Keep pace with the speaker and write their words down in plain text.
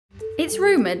It's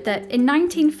rumoured that in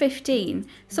 1915,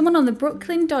 someone on the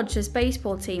Brooklyn Dodgers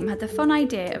baseball team had the fun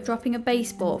idea of dropping a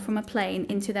baseball from a plane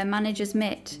into their manager's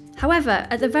mitt. However,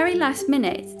 at the very last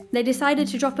minute, they decided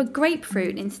to drop a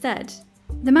grapefruit instead.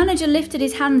 The manager lifted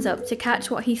his hands up to catch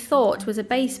what he thought was a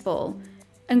baseball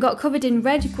and got covered in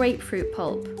red grapefruit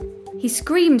pulp. He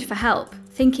screamed for help,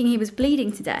 thinking he was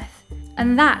bleeding to death.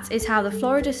 And that is how the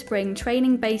Florida Spring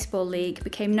Training Baseball League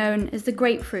became known as the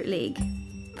Grapefruit League.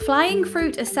 Flying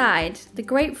fruit aside, the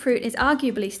grapefruit is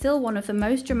arguably still one of the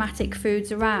most dramatic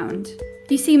foods around.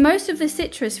 You see, most of the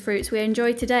citrus fruits we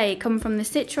enjoy today come from the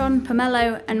citron,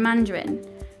 pomelo and mandarin,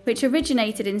 which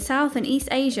originated in South and East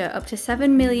Asia up to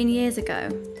 7 million years ago.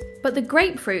 But the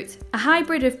grapefruit, a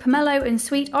hybrid of pomelo and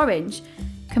sweet orange,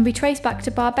 can be traced back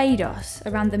to Barbados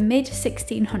around the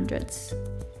mid-1600s.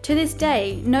 To this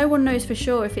day, no one knows for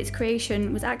sure if its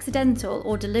creation was accidental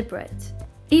or deliberate.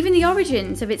 Even the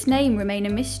origins of its name remain a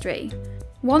mystery.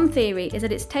 One theory is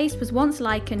that its taste was once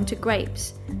likened to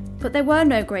grapes, but there were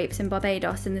no grapes in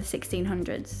Barbados in the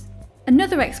 1600s.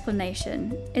 Another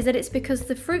explanation is that it's because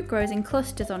the fruit grows in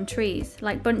clusters on trees,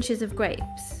 like bunches of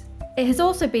grapes. It has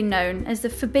also been known as the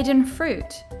forbidden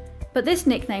fruit, but this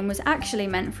nickname was actually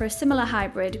meant for a similar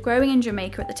hybrid growing in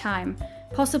Jamaica at the time,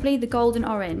 possibly the golden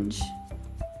orange.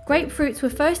 Grapefruits were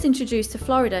first introduced to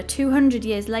Florida 200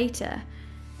 years later.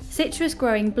 Citrus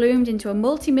growing bloomed into a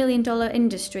multi-million-dollar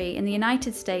industry in the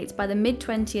United States by the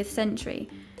mid-20th century,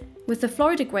 with the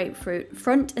Florida grapefruit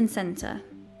front and centre.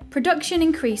 Production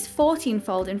increased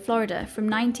 14-fold in Florida from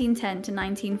 1910 to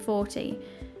 1940,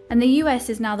 and the US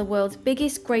is now the world's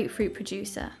biggest grapefruit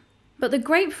producer. But the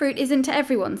grapefruit isn't to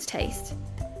everyone's taste.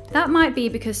 That might be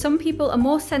because some people are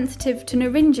more sensitive to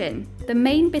naringin, the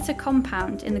main bitter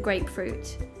compound in the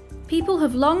grapefruit. People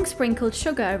have long sprinkled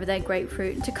sugar over their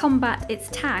grapefruit to combat its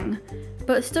tang,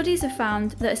 but studies have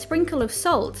found that a sprinkle of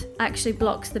salt actually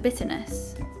blocks the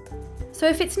bitterness. So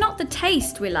if it's not the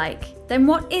taste we like, then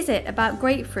what is it about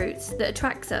grapefruits that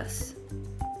attracts us?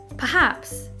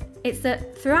 Perhaps it's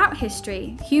that throughout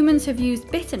history, humans have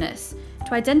used bitterness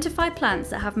to identify plants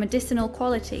that have medicinal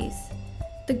qualities.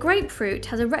 The grapefruit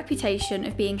has a reputation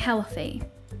of being healthy.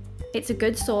 It's a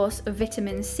good source of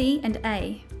vitamins C and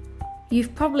A.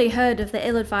 You've probably heard of the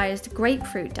ill-advised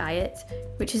grapefruit diet,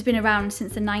 which has been around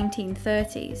since the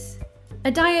 1930s.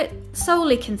 A diet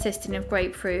solely consisting of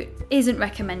grapefruit isn't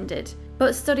recommended,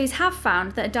 but studies have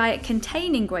found that a diet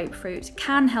containing grapefruit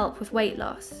can help with weight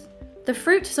loss. The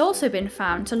fruit has also been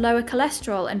found to lower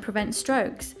cholesterol and prevent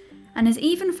strokes, and has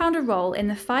even found a role in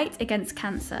the fight against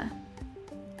cancer.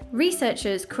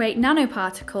 Researchers create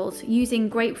nanoparticles using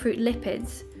grapefruit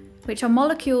lipids, which are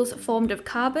molecules formed of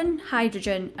carbon,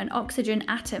 hydrogen and oxygen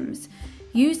atoms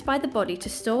used by the body to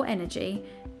store energy,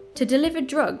 to deliver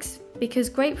drugs, because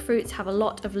grapefruits have a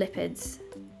lot of lipids.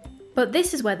 But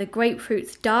this is where the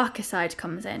grapefruit's darker side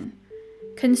comes in.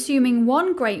 Consuming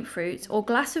one grapefruit or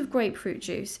glass of grapefruit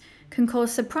juice can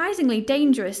cause surprisingly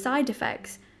dangerous side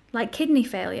effects, like kidney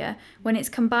failure when it's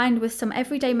combined with some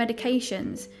everyday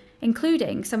medications,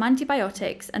 including some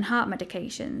antibiotics and heart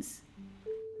medications.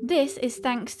 This is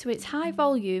thanks to its high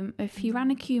volume of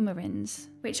furanocoumarins,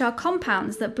 which are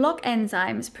compounds that block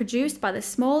enzymes produced by the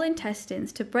small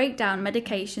intestines to break down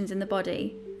medications in the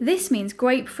body. This means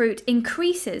grapefruit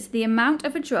increases the amount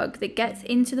of a drug that gets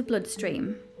into the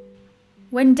bloodstream.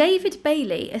 When David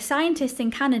Bailey, a scientist in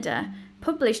Canada,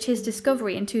 published his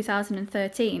discovery in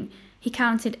 2013, he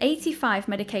counted 85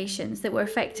 medications that were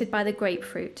affected by the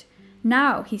grapefruit.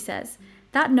 Now, he says,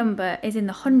 that number is in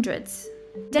the hundreds.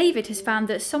 David has found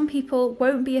that some people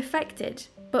won't be affected,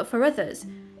 but for others,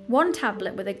 one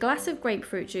tablet with a glass of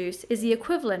grapefruit juice is the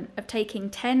equivalent of taking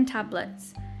 10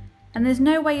 tablets. And there's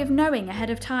no way of knowing ahead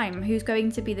of time who's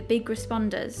going to be the big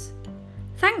responders.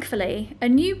 Thankfully, a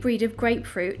new breed of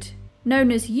grapefruit, known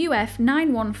as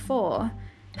UF914,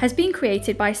 has been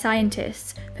created by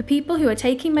scientists for people who are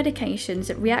taking medications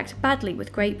that react badly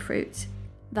with grapefruit.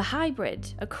 The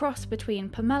hybrid, a cross between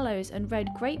pomelos and red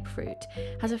grapefruit,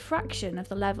 has a fraction of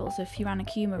the levels of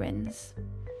furanocoumarins.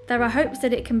 There are hopes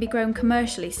that it can be grown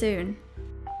commercially soon.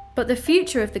 But the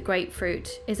future of the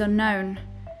grapefruit is unknown.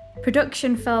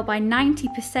 Production fell by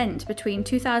 90% between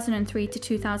 2003 to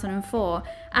 2004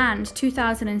 and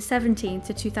 2017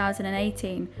 to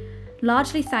 2018,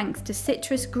 largely thanks to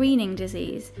citrus greening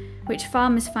disease, which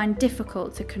farmers find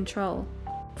difficult to control.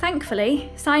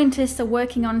 Thankfully, scientists are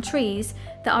working on trees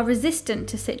that are resistant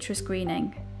to citrus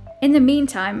greening. In the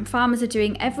meantime, farmers are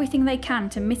doing everything they can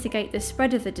to mitigate the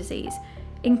spread of the disease,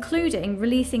 including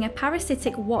releasing a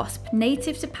parasitic wasp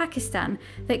native to Pakistan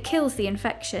that kills the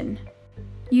infection.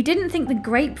 You didn't think the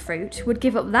grapefruit would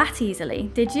give up that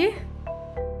easily, did you?